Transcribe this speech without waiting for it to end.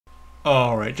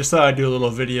Alright, just thought I'd do a little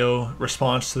video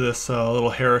response to this little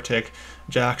heretic,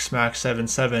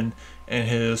 Jacksmack77, and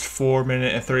his 4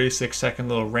 minute and 36 second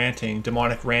little ranting,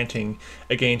 demonic ranting,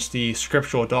 against the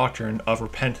scriptural doctrine of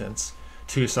repentance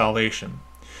to salvation.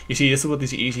 You see, this is what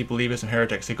these easy believers and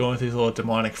heretics, they go into these little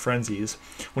demonic frenzies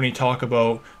when you talk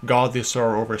about godly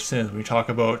sorrow over sins, when you talk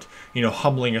about,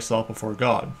 humbling yourself before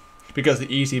God. Because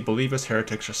the easy believers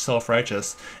heretics are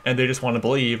self-righteous and they just want to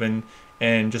believe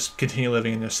and just continue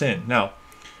living in their sin. Now,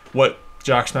 what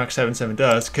Jacksmack77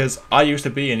 does, because I used to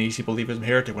be an easy believism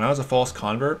heretic. When I was a false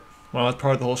convert, when I was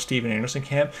part of the whole Steven Anderson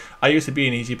camp, I used to be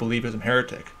an easy believism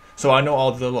heretic. So I know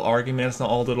all the little arguments and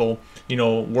all the little,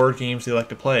 word games they like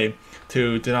to play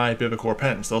to deny biblical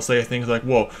repentance. They'll say things like,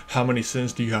 "Whoa, how many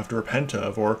sins do you have to repent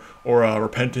of?" Or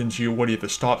repentance, what do you have to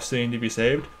stop sinning to be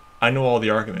saved? I know all the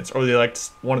arguments. Or they like,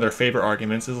 one of their favorite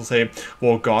arguments is they'll say,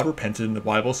 "Well, God repented in the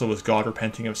Bible, so was God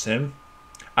repenting of sin?"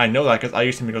 I know that because I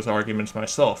used to make those arguments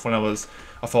myself when I was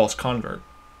a false convert.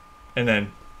 And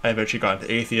then I eventually got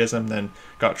into atheism, then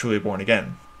got truly born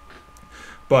again.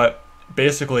 But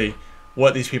basically,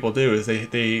 what these people do is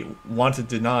they want to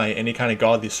deny any kind of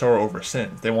godly sorrow over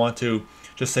sin. They want to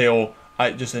just say, "Oh,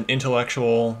 just an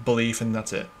intellectual belief and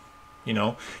that's it."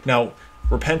 Now,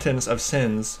 repentance of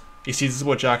sins, you see, this is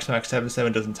what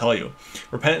Jacksmack77 doesn't tell you.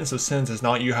 Repentance of sins is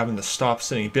not you having to stop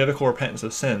sinning. Biblical repentance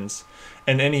of sins,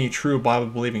 and any true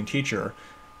Bible-believing teacher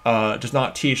does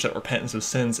not teach that repentance of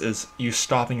sins is you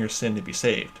stopping your sin to be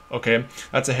saved. Okay,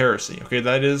 that's a heresy. Okay,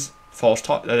 that is false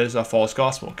talk. That is a false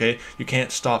gospel. Okay, you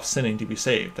can't stop sinning to be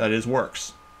saved. That is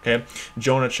works. Okay,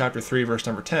 Jonah chapter 3 verse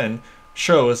number 10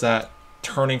 shows that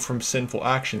turning from sinful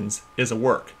actions is a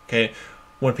work. Okay.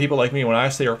 When people like me, when I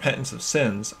say repentance of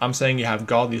sins, I'm saying you have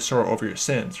godly sorrow over your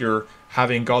sins. You're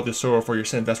having godly sorrow for your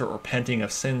sins. That's what repenting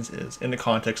of sins is in the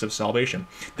context of salvation.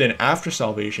 Then after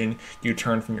salvation, you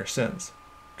turn from your sins.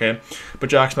 Okay? But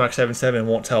Jacksmack77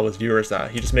 won't tell his viewers that.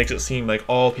 He just makes it seem like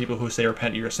all people who say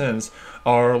repent of your sins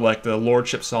are like the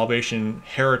Lordship Salvation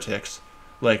heretics,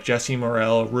 like Jesse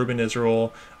Morrell, Ruben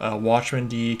Israel, Watchman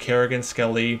D, Kerrigan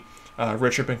Skelly,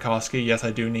 Richard Penkoski. Yes, I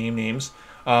do name names.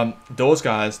 Those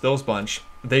guys, those bunch,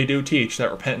 they do teach that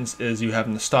repentance is you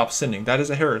having to stop sinning. That is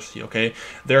a heresy, okay?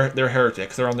 They're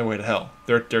heretics. They're on their way to hell.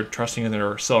 They're trusting in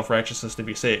their self-righteousness to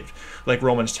be saved. Like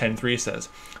Romans 10:3 says,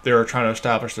 they're trying to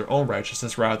establish their own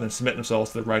righteousness rather than submit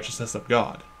themselves to the righteousness of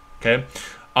God, okay?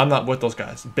 I'm not with those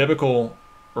guys. Biblical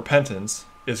repentance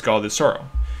is godly sorrow.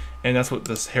 And that's what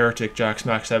this heretic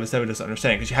Jacksmack77 doesn't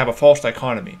understand, because you have a false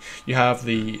dichotomy. You have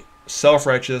the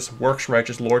self-righteous,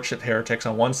 works-righteous lordship heretics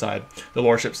on one side, the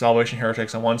lordship salvation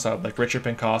heretics on one side, like Richard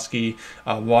Penkoski,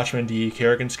 Watchman D,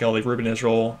 Kerrigan Skelly, Ruben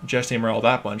Israel, Jesse Morrell,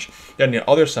 that bunch. Then on the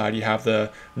other side, you have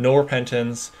the no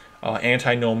repentance,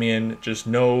 antinomian, just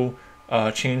no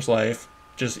changed life,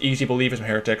 just easy believers and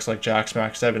heretics like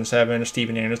Jacksmack77,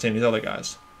 Steven Anderson, these other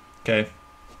guys. Okay?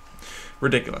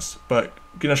 Ridiculous. But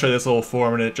I'm going to show you this little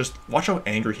 4 minute, just watch how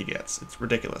angry he gets. It's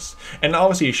ridiculous. And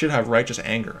obviously he should have righteous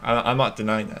anger. I'm not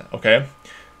denying that, okay?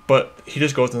 But he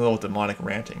just goes into a little demonic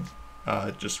ranting.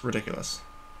 Just ridiculous.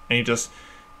 And he just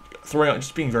throwing out,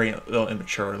 just being very little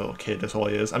immature, little kid, that's all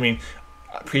he is. I mean,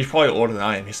 he's probably older than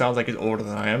I am. He sounds like he's older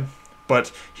than I am.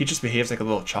 But he just behaves like a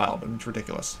little child, and it's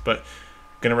ridiculous. But I'm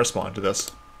going to respond to this.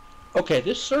 Okay,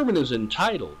 this sermon is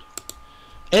entitled,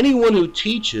 "Anyone who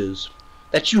teaches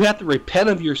that you have to repent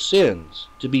of your sins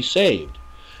to be saved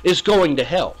is going to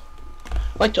hell."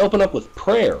 I'd like to open up with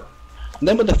prayer, and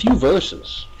then with a few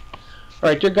verses. All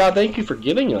right, dear God, thank you for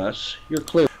giving us your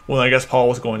clear... Well, I guess Paul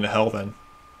was going to hell then.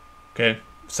 Okay,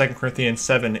 2 Corinthians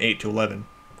 7:8-11. I'm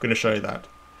going to show you that.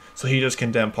 So he just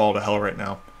condemned Paul to hell right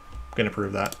now. I'm going to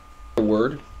prove that.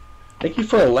 Word. Thank you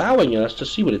for allowing us to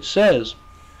see what it says.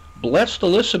 Bless the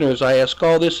listeners, I ask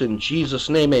all this in Jesus'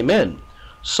 name, amen.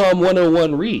 Psalm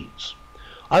 101 reads,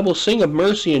 "I will sing of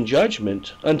mercy and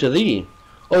judgment unto thee.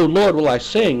 O Lord, will I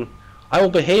sing. I will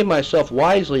behave myself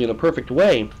wisely in a perfect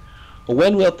way.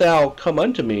 When wilt thou come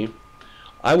unto me?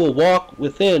 I will walk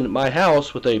within my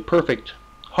house with a perfect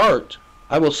heart.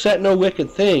 I will set no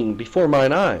wicked thing before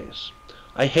mine eyes.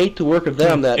 I hate the work of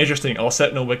them that..." Interesting. I'll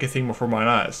set no wicked thing before mine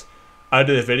eyes. I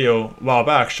did a video a while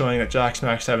back showing that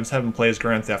Jacksmack77 plays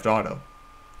Grand Theft Auto.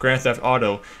 Grand Theft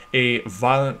Auto, a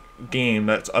violent game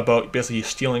that's about basically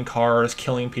stealing cars,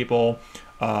 killing people,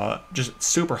 just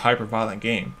super hyper violent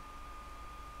game.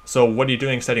 So what are you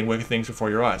doing setting wicked things before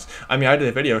your eyes? I mean, I did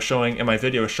a video showing, in my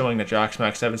video showing that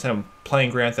Jacksmack77 playing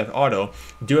Grand Theft Auto,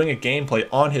 doing a gameplay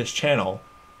on his channel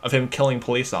of him killing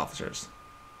police officers.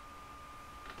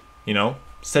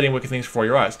 Setting wicked things before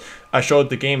your eyes. I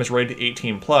showed the game is rated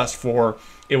 18+ for,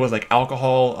 it was like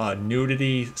alcohol,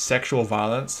 nudity, sexual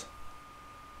violence.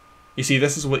 You see,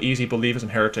 this is what easy believers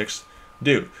and heretics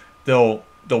do. They'll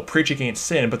preach against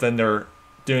sin, but then they're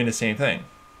doing the same thing.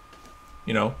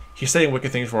 You know, he's saying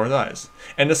wicked things before his eyes.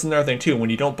 And this is another thing too. When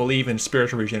you don't believe in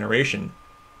spiritual regeneration,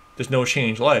 there's no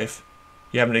changed life,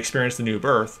 you haven't experienced the new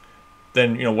birth,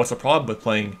 then, you know, what's the problem with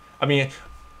playing? I mean,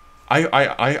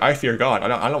 I fear God.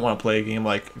 I don't want to play a game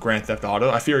like Grand Theft Auto.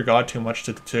 I fear God too much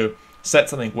to set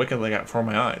something wicked like that before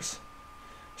my eyes.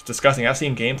 It's disgusting. I've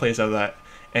seen gameplays of that,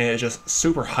 and it's just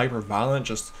super hyper violent,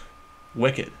 just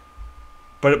wicked.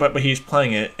 But he's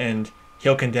playing it, and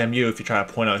he'll condemn you if you try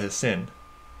to point out his sin.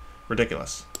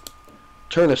 Ridiculous.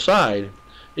 Turn aside,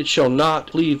 it shall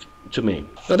not cleave to me.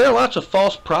 Now, there are lots of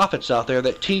false prophets out there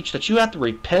that teach that you have to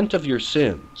repent of your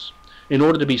sins in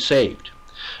order to be saved.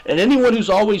 And anyone who's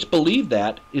always believed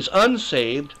that is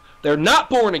unsaved, they're not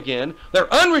born again,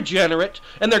 they're unregenerate,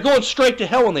 and they're going straight to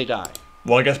hell when they die.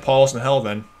 Well, I guess Paul's in hell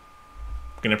then.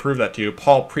 I'm going to prove that to you.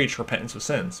 Paul preached repentance of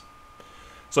sins.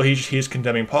 So he's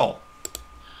condemning Paul.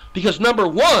 Because number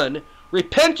one,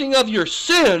 repenting of your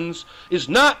sins is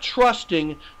not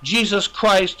trusting Jesus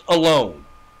Christ alone.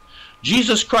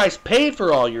 Jesus Christ paid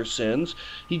for all your sins.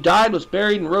 He died, was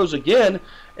buried, and rose again,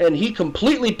 and he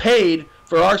completely paid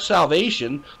for our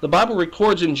salvation. The Bible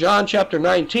records in John chapter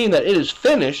 19 that it is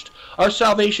finished. Our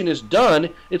salvation is done.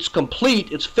 It's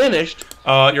complete. It's finished.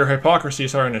 Your hypocrisy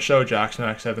is starting to show,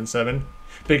 Jacksmack77,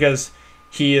 because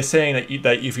he is saying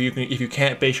that if you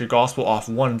can't base your gospel off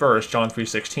one verse, John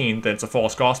 3:16, then it's a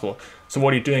false gospel. So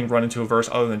what are you doing running to a verse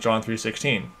other than John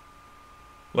 3:16?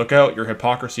 Look out, your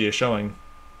hypocrisy is showing.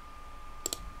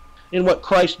 In what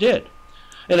Christ did.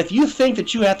 And if you think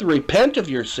that you have to repent of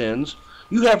your sins,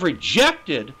 you have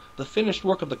rejected the finished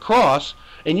work of the cross,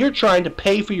 and you're trying to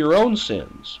pay for your own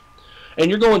sins. And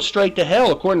you're going straight to hell,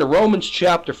 according to Romans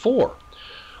chapter 4.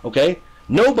 Okay?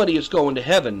 Nobody is going to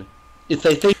heaven if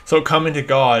they think... So coming to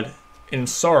God in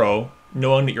sorrow,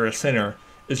 knowing that you're a sinner,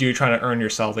 is you trying to earn your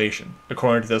salvation,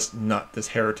 according to this nut, this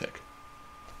heretic.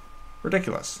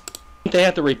 Ridiculous. They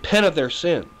have to repent of their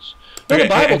sins. Now, okay, the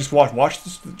Bible and just watch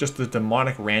this, just the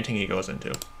demonic ranting he goes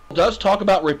into. Does talk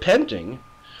about repenting.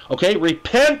 Okay,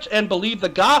 repent and believe the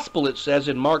gospel, it says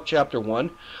in Mark chapter 1.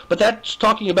 But that's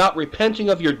talking about repenting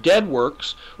of your dead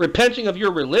works, repenting of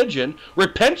your religion,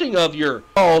 repenting of your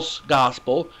false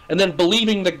gospel, and then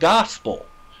believing the gospel.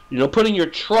 You know, putting your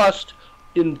trust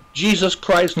in Jesus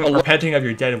Christ alone. Repenting of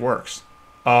your dead works.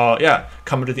 Yeah,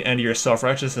 coming to the end of your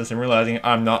self-righteousness and realizing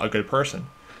I'm not a good person.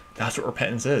 That's what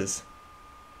repentance is.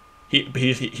 He's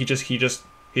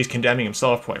condemning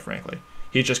himself, quite frankly.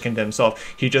 He just condemned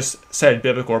himself. He just said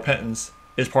biblical repentance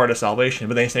is part of salvation,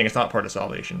 but then he's saying it's not part of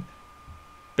salvation.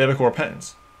 Biblical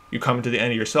repentance. You come to the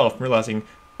end of yourself realizing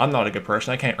I'm not a good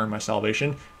person. I can't earn my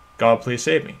salvation. God, please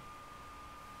save me.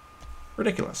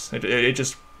 Ridiculous. He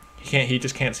just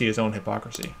can't see his own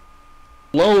hypocrisy.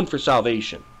 Alone for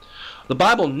salvation. The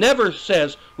Bible never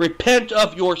says repent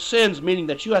of your sins, meaning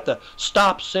that you have to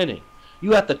stop sinning.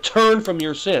 You have to turn from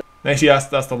your sin. And see,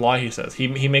 that's the lie he says.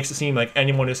 He makes it seem like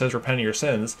anyone who says repent of your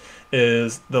sins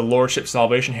is the lordship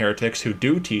salvation heretics who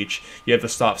do teach you have to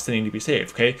stop sinning to be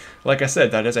saved, okay? Like I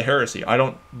said, that is a heresy. I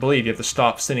don't believe you have to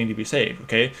stop sinning to be saved,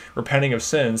 okay? Repenting of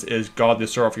sins is godly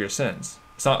sorrow for your sins.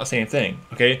 It's not the same thing,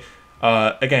 okay?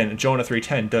 Again, Jonah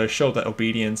 3:10 does show that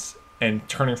obedience and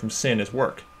turning from sin is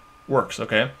works,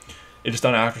 okay? It is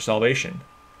done after salvation.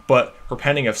 But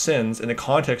repenting of sins in the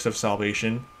context of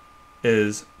salvation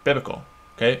is biblical.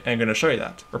 Okay, and I'm going to show you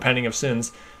that. Repenting of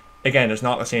sins, again, is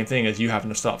not the same thing as you having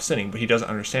to stop sinning, but he doesn't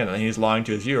understand that. He's lying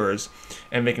to his viewers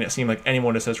and making it seem like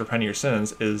anyone who says repenting of your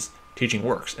sins is teaching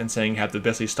works and saying you have to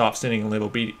basically stop sinning and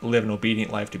live an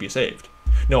obedient life to be saved.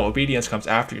 No, obedience comes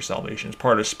after your salvation. It's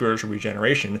part of spiritual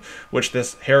regeneration, which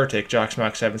this heretic,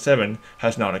 Jacksmack77,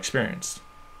 has not experienced.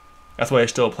 That's why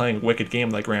he's still playing a wicked game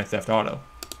like Grand Theft Auto.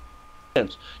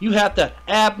 You have to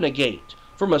abnegate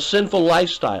from a sinful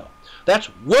lifestyle. That's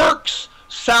works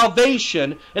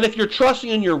salvation, and if you're trusting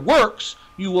in your works,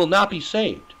 you will not be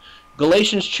saved.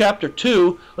 Galatians chapter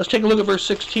 2, let's take a look at verse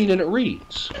 16, and it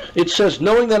reads, it says,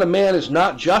 knowing that a man is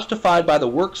not justified by the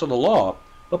works of the law,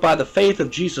 but by the faith of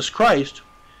Jesus Christ,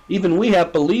 even we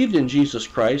have believed in Jesus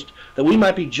Christ, that we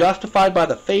might be justified by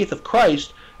the faith of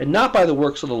Christ, and not by the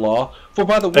works of the law, for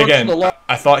by the works of the law...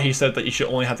 I thought he said that you should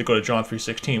only have to go to John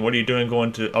 3:16. What are you doing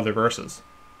going to other verses?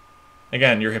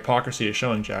 Again, your hypocrisy is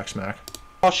showing, Jacksmack.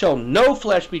 Shall no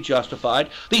flesh be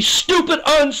justified. These stupid,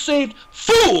 unsaved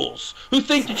fools who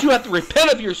think that you have to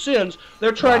repent of your sins,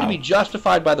 they're trying to be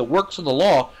justified by the works of the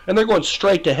law, and they're going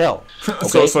straight to hell.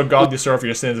 Okay? So God, the sorrow for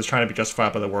your sins, is trying to be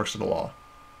justified by the works of the law.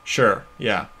 Sure,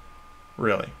 yeah,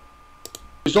 really.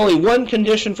 There's only one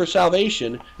condition for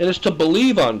salvation, and it's to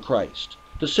believe on Christ,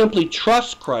 to simply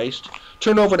trust Christ,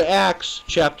 turn over to Acts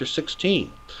chapter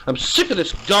 16. I'm sick of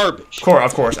this garbage.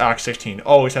 Of course, Acts 16.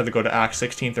 Always have to go to Acts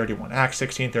 16:31. Acts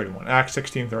 16:31. Acts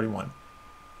 16:31.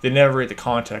 They never read the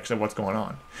context of what's going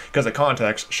on, because the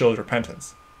context shows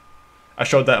repentance. I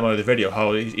showed that in my other video,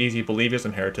 how easy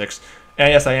believism heretics, and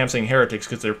yes, I am saying heretics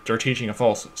because they're teaching a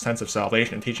false sense of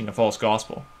salvation, teaching a false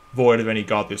gospel, void of any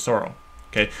godly sorrow.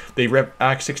 Okay, they rip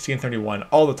Acts 16:31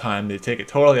 all the time. They take it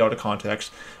totally out of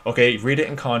context. Okay, read it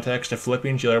in context. The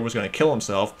Philippian jailer was going to kill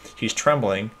himself. He's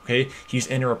trembling. Okay, he's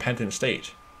in a repentant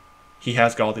state. He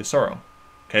has godly sorrow.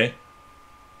 Okay,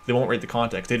 they won't read the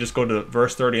context. They just go to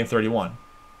verse 30 and 31.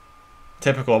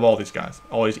 Typical of all these guys.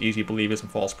 Always easy believers and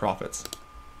false prophets.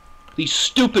 These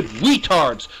stupid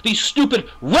retards, these stupid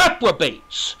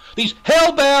reprobates, these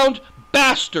hell-bound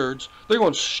bastards, they're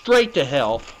going straight to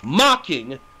hell,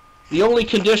 mocking the only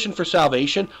condition for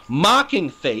salvation, mocking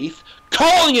faith,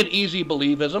 calling it easy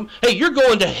believism. Hey, you're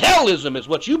going to hellism is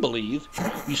what you believe,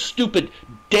 you stupid,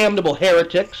 damnable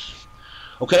heretics.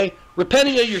 Okay?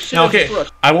 Repenting of your sins. Now, okay,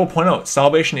 I will point out,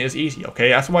 salvation is easy, okay?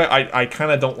 That's why I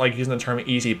kind of don't like using the term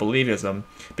easy believism,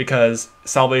 because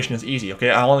salvation is easy, okay?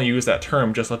 I only use that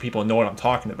term just so people know what I'm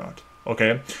talking about,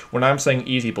 okay? When I'm saying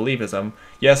easy believism,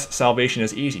 yes, salvation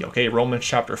is easy, okay? Romans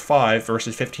chapter 5,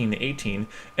 verses 15 to 18,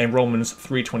 and Romans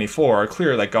 3:24 are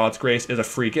clear that God's grace is a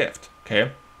free gift,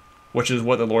 okay? Which is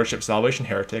what the Lordship Salvation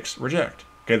heretics reject,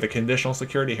 okay? The conditional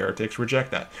security heretics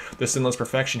reject that. The sinless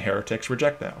perfection heretics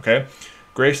reject that, okay?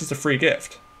 Grace is a free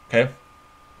gift, okay?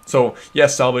 So,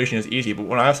 yes, salvation is easy, but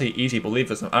when I say easy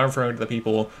believism, I'm referring to the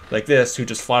people like this who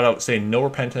just flat out say no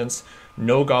repentance,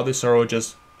 no godly sorrow,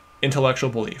 just intellectual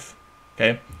belief,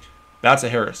 okay? That's a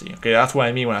heresy, okay? That's what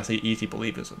I mean when I say easy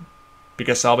believism,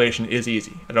 because salvation is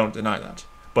easy. I don't deny that.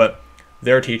 But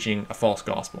they're teaching a false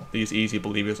gospel, these easy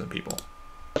believism people.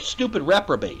 A stupid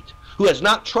reprobate who has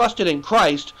not trusted in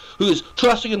Christ, who is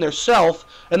trusting in their self,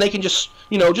 and they can just,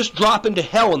 just drop into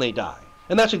hell when they die.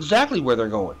 And that's exactly where they're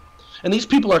going. And these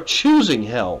people are choosing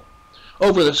hell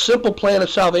over the simple plan of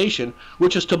salvation,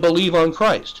 which is to believe on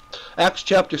Christ. Acts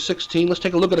chapter 16, let's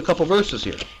take a look at a couple verses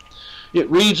here. It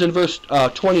reads in verse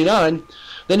 29,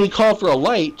 "Then he called for a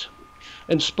light,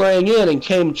 and sprang in, and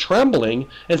came trembling,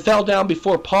 and fell down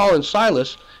before Paul and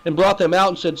Silas, and brought them out,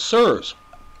 and said, Sirs."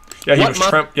 Yeah,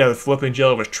 the Philippian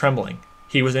jailer was trembling.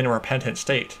 He was in a repentant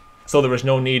state. So there was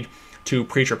no need to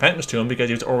preach repentance to him because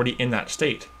he was already in that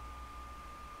state.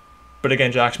 But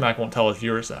again, Jacksmack won't tell his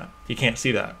viewers that. He can't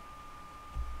see that.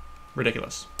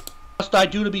 Ridiculous. "What must I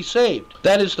do to be saved?"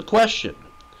 That is the question.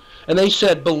 And they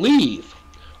said, "Believe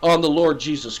on the Lord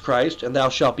Jesus Christ, and thou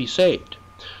shalt be saved."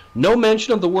 No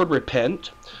mention of the word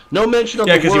repent. No mention of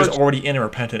the word... Yeah, because he was already in a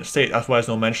repentant state. That's why there's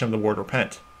no mention of the word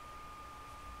repent.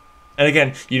 And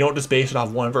again, you don't just base it off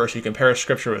one verse. You compare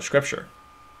Scripture with Scripture.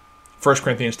 1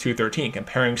 Corinthians 2:13,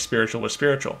 comparing spiritual with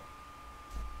spiritual.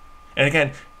 And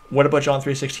again, what about John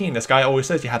 3:16? This guy always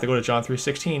says you have to go to John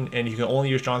 3:16, and you can only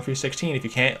use John 3:16. If you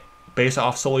can't base it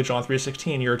off solely John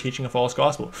 3:16, you're teaching a false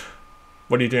gospel.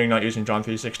 What are you doing not using John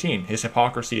 3:16? His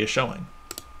hypocrisy is showing.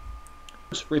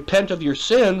 Repent of your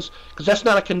sins, because that's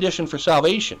not a condition for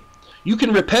salvation. You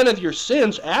can repent of your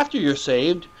sins after you're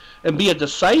saved and be a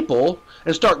disciple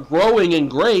and start growing in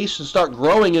grace and start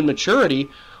growing in maturity,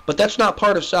 but that's not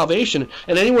part of salvation.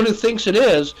 And anyone who thinks it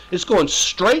is going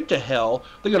straight to hell.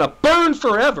 They're going to burn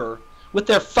forever with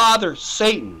their father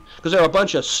Satan, because they're a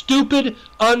bunch of stupid,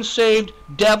 unsaved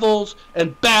devils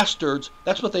and bastards.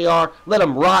 That's what they are. Let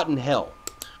them rot in hell.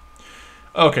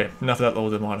 Okay, enough of that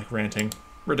little demonic ranting.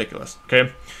 Ridiculous.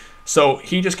 Okay, so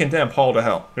he just condemned Paul to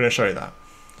hell. I'm going to show you that.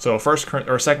 So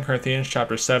 2 Corinthians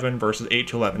chapter 7, verses 8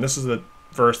 to 11. This is the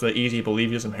verse that easy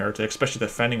believism heretics, especially the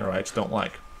defending-rights, don't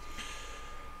like.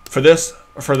 For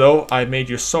though I made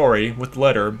you sorry with the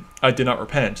letter, I did not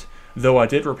repent. Though I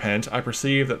did repent, I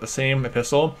perceive that the same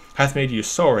epistle hath made you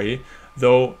sorry,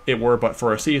 though it were but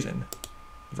for a season.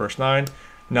 Verse 9.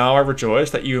 Now I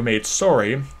rejoice that you were made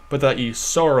sorry, but that ye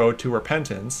sorrowed to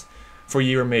repentance. For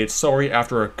ye were made sorry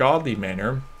after a godly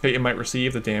manner, that ye might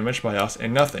receive the damage by us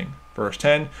in nothing. Verse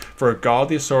 10. For a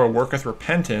godly sorrow worketh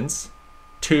repentance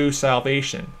to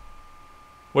salvation.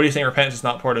 What do you think repentance is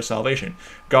not part of salvation?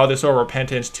 Godly sorrow,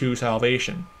 repentance to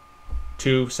salvation.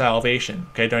 To salvation.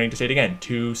 Okay, don't need to say it again.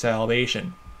 To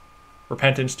salvation.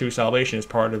 Repentance to salvation is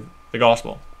part of the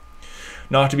gospel.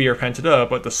 Not to be repented of,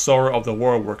 but the sorrow of the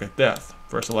world worketh death.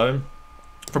 Verse 11.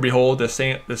 For behold, the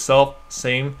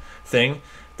same thing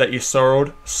that ye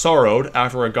sorrowed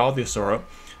after a godly sorrow,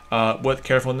 with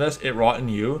carefulness it wrought in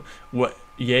you, what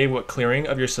clearing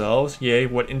of yourselves, yea,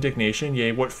 what indignation,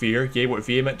 yea, what fear, yea, what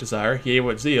vehement desire, yea,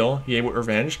 what zeal, yea, what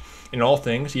revenge. In all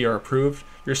things ye are approved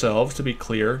yourselves to be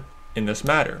clear in this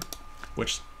matter,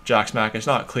 which Jacksmack is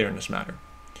not clear in this matter.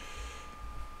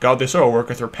 Godly sorrow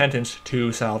worketh repentance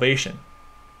to salvation.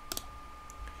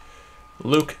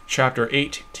 Luke chapter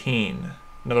 18.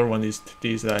 Another one of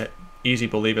these easy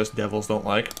believers devils don't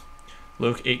like.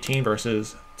 Luke 18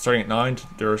 verses starting at 9 to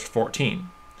there's 14.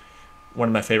 One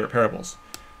of my favorite parables.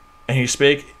 And he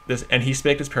spake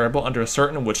this parable unto a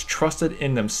certain which trusted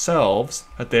in themselves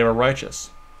that they were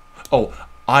righteous. Oh,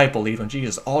 I believe in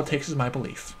Jesus. All it takes is my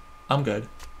belief. I'm good.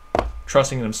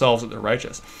 Trusting in themselves that they're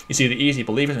righteous. You see, the easy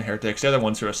believers and heretics, they're the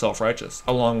ones who are self-righteous,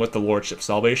 along with the Lordship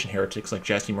salvation heretics like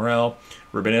Jacksmack77's,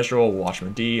 Reuben Israel,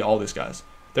 Watchman D, all these guys.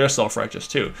 They're self-righteous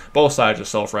too. Both sides are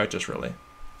self-righteous, really.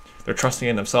 They're trusting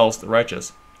in themselves, the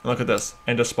righteous. And look at this,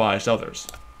 and despised others.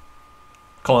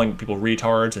 Calling people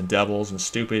retards and devils and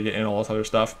stupid and all this other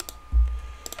stuff.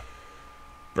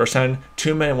 Verse 10,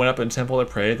 2 men went up in the temple to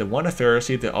pray, the one a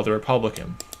Pharisee, the other a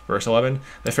publican. Verse 11,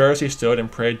 the Pharisee stood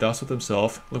and prayed thus with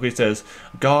himself. Look what he says,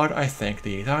 God, I thank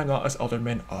thee that I am not as other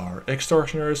men are,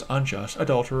 extortioners, unjust,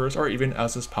 adulterers, or even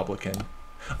as this publican.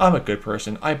 I'm a good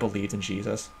person. I believed in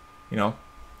Jesus. You know.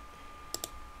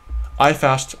 I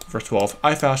fast, verse 12,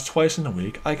 I fast twice in a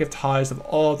week. I give tithes of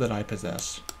all that I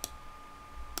possess.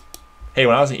 Hey,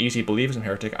 when I was an easy believer and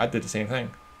heretic, I did the same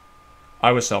thing.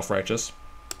 I was self-righteous.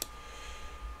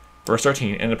 Verse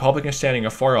 13, and the publican standing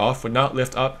afar off would not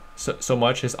lift up so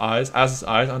much his eyes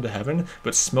unto heaven,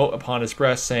 but smote upon his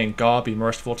breast, saying, God be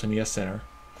merciful to me, a sinner.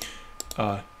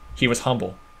 He was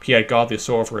humble. He had godly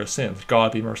sorrow for his sins.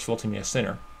 God be merciful to me, a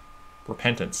sinner.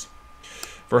 Repentance.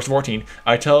 Verse 14,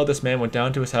 I tell this man went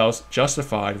down to his house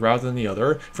justified rather than the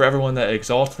other, for everyone that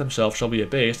exalteth himself shall be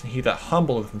abased, and he that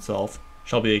humbleth himself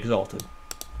shall be exalted.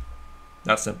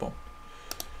 That's simple.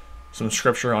 Some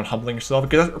scripture on humbling yourself,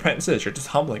 because that's what repentance is. You're just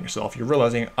humbling yourself. You're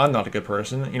realizing I'm not a good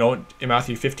person. You know, in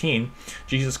Matthew 15,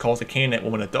 Jesus calls the Canaanite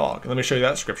woman a dog. Let me show you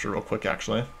that scripture real quick,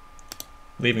 actually.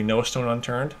 Leaving no stone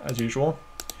unturned, as usual.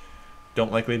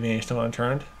 Don't like leaving any stone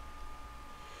unturned.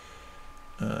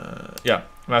 Yeah,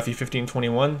 Matthew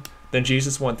 15:21. Then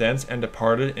Jesus went thence and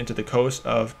departed into the coast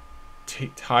of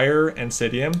Tyre and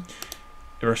Sidon.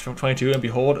 Verse 22, and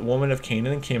behold, a woman of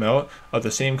Canaan came out of the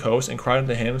same coast and cried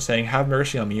unto him, saying, Have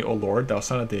mercy on me, O Lord, thou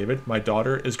son of David. My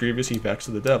daughter is grievously vexed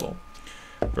of the devil.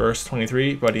 Verse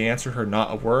 23, but he answered her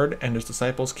not a word, and his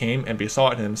disciples came and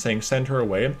besought him, saying, Send her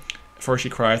away, for she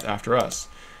crieth after us.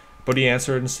 But he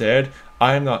answered and said,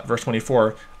 I am not, verse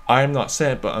 24, I am not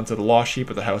sent but unto the lost sheep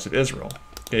of the house of Israel.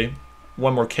 Okay,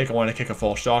 one more kick. I want to kick a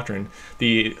false doctrine.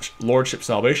 The Lordship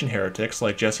salvation heretics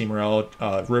like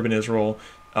Jacksmack77's, Reuben Israel,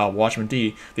 Watchman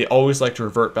D, they always like to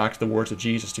revert back to the words of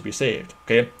Jesus to be saved.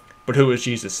 Okay, but who is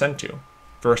Jesus sent to?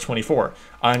 Verse 24,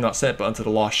 I am not sent but unto the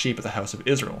lost sheep of the house of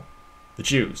Israel, the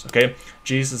Jews. Okay,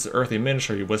 Jesus' earthly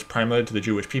ministry was primarily to the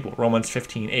Jewish people. Romans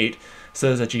 15:8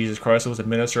 says that Jesus Christ was a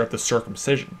minister of the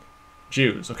circumcision,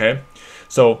 Jews. Okay,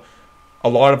 so a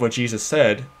lot of what Jesus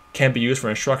said can be used for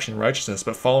instruction in righteousness,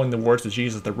 but following the words of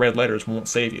Jesus, the red letters, won't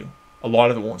save you. A lot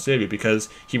of it won't save you because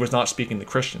he was not speaking to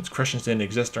Christians. Christians didn't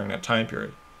exist during that time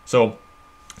period. So,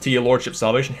 to you Lordship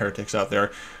salvation heretics out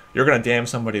there, you're going to damn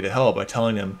somebody to hell by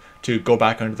telling them to go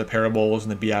back under the parables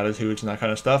and the Beatitudes and that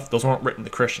kind of stuff. Those weren't written to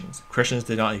Christians. Christians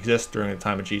did not exist during the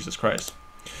time of Jesus Christ.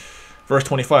 Verse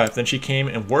 25, then she came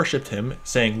and worshipped him,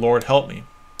 saying, Lord, help me.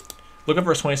 Look at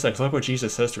verse 26. Look what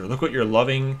Jesus says to her. Look what your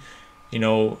loving,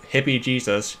 hippie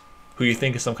Jesus, who you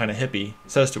think is some kind of hippie,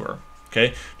 says to her.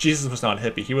 Okay, Jesus was not a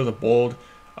hippie. He was a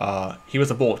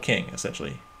bold king,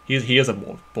 essentially. He is a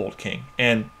bold king,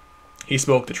 and he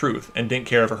spoke the truth and didn't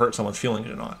care if it hurt someone's feelings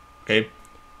or not. Okay,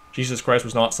 Jesus Christ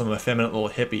was not some effeminate little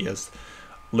hippie as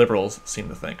liberals seem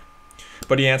to think.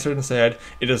 But he answered and said,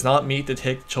 It is not meet to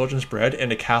take children's bread and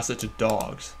to cast it to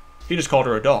dogs. He just called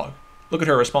her a dog. Look at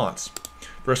her response.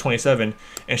 Verse 27,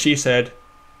 and she said,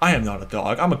 I am not a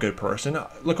dog. I'm a good person.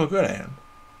 Look how good I am.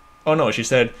 Oh no, she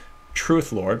said,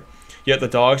 Truth, Lord. Yet the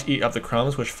dogs eat up the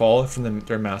crumbs which fall from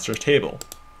their master's table.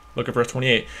 Look at verse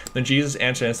 28. Then Jesus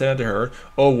answered and said unto her,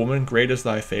 O woman, great is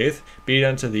thy faith. Be it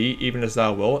unto thee even as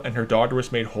thou wilt. And her daughter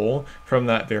was made whole from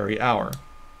that very hour.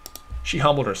 She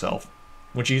humbled herself.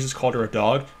 When Jesus called her a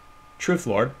dog, Truth,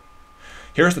 Lord.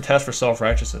 Here's the test for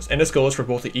self-righteousness. And this goes for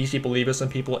both the easy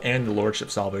believism people and the Lordship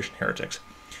salvation heretics.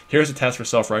 Here's the test for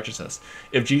self-righteousness.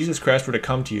 If Jesus Christ were to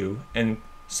come to you and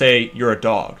say, you're a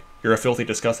dog, you're a filthy,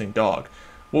 disgusting dog,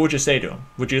 what would you say to him?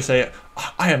 Would you say,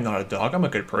 I am not a dog, I'm a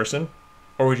good person?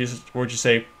 Or would you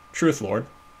say, Truth, Lord?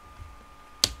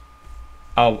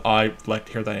 I'd like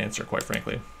to hear that answer, quite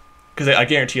frankly. Because I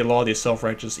guarantee a lot of these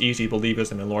self-righteous, easy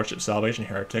believism and Lordship salvation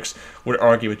heretics would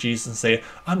argue with Jesus and say,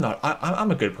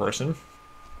 I'm a good person.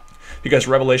 Because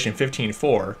Revelation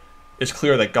 15:4 it's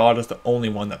clear that God is the only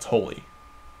one that's holy.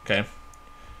 Okay?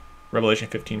 Revelation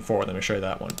 15:4. Let me show you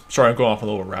that one. Sorry, I'm going off a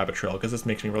little rabbit trail because this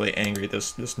makes me really angry.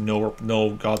 This no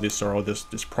godly sorrow,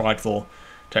 this prideful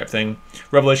type thing.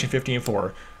 Revelation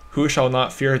 15:4. Who shall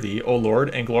not fear thee, O Lord,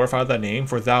 and glorify thy name,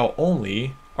 for thou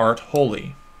only art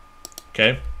holy.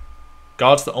 Okay?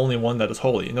 God's the only one that is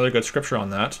holy. Another good scripture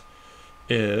on that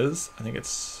is, I think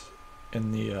it's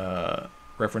in the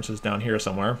references down here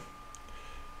somewhere.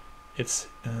 It's,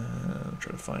 I'm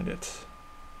trying to find it.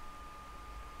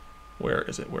 Where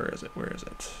is it?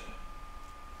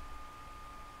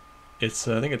 It's,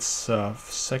 I think it's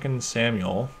 2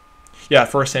 Samuel. Yeah,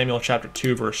 1 Samuel chapter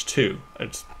 2, verse 2. I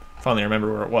just finally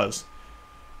remember where it was.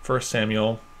 1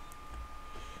 Samuel,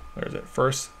 where is it?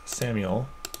 1 Samuel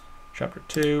chapter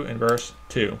 2 and verse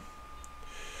 2.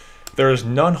 There is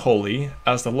none holy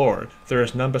as the Lord. There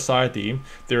is none beside thee.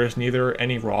 There is neither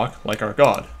any rock like our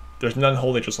God. There's none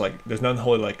holy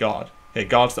like God. Okay,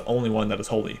 God's the only one that is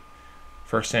holy.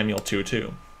 1 Samuel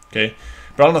 2:2. Okay,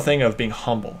 but on the thing of being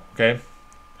humble. Okay,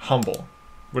 humble.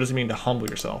 What does it mean to humble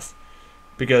yourself?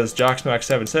 Because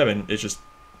Jacksmack77 is just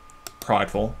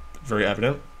prideful, very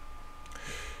evident.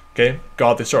 Okay,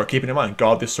 godly sorrow. Keep it in mind,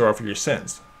 godly sorrow for your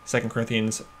sins. 2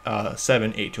 Corinthians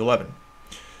 7:8-11.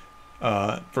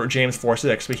 For James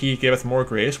 4:6, but he giveth more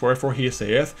grace, wherefore he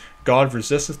saith, God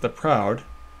resisteth the proud,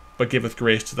 but giveth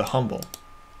grace to the humble.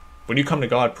 When you come to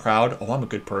God proud, oh, I'm a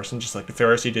good person, just like the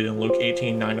Pharisee did in Luke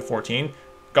 18:9-14,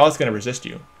 God's going to resist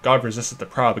you. God resisteth the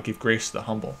proud, but give grace to the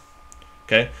humble.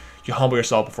 Okay? You humble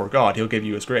yourself before God, he'll give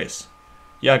you his grace.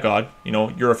 Yeah, God,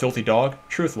 you're a filthy dog.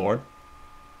 Truth, Lord.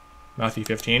 Matthew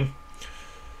 15.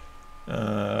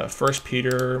 1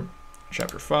 Peter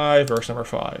chapter 5, verse number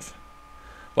 5.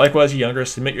 Likewise, ye younger,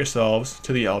 submit yourselves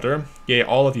to the elder. Yea,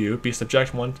 all of you, be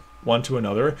subject one to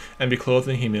another, and be clothed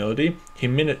in humility.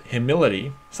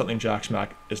 Humility, something Jacksmack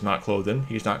is not clothed in.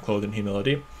 He's not clothed in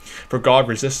humility. For God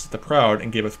resists the proud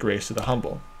and giveth grace to the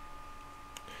humble.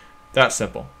 That's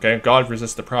simple. Okay, God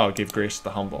resists the proud, give grace to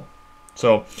the humble.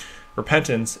 So,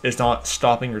 repentance is not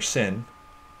stopping your sin,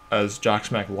 as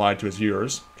Jacksmack lied to his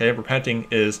viewers. Okay, repenting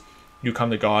is you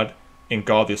come to God in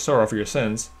godly sorrow for your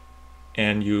sins,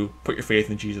 and you put your faith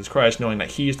in Jesus Christ, knowing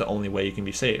that he's the only way you can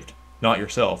be saved, not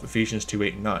yourself. Ephesians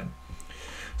 2:8-9.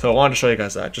 So I wanted to show you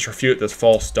guys that. Just refute this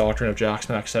false doctrine of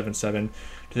Jacksmack77.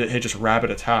 It just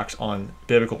rabid attacks on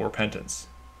biblical repentance.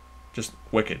 Just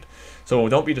wicked. So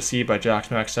don't be deceived by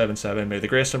Jacksmack77. May the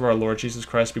grace of our Lord Jesus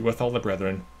Christ be with all the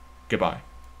brethren. Goodbye.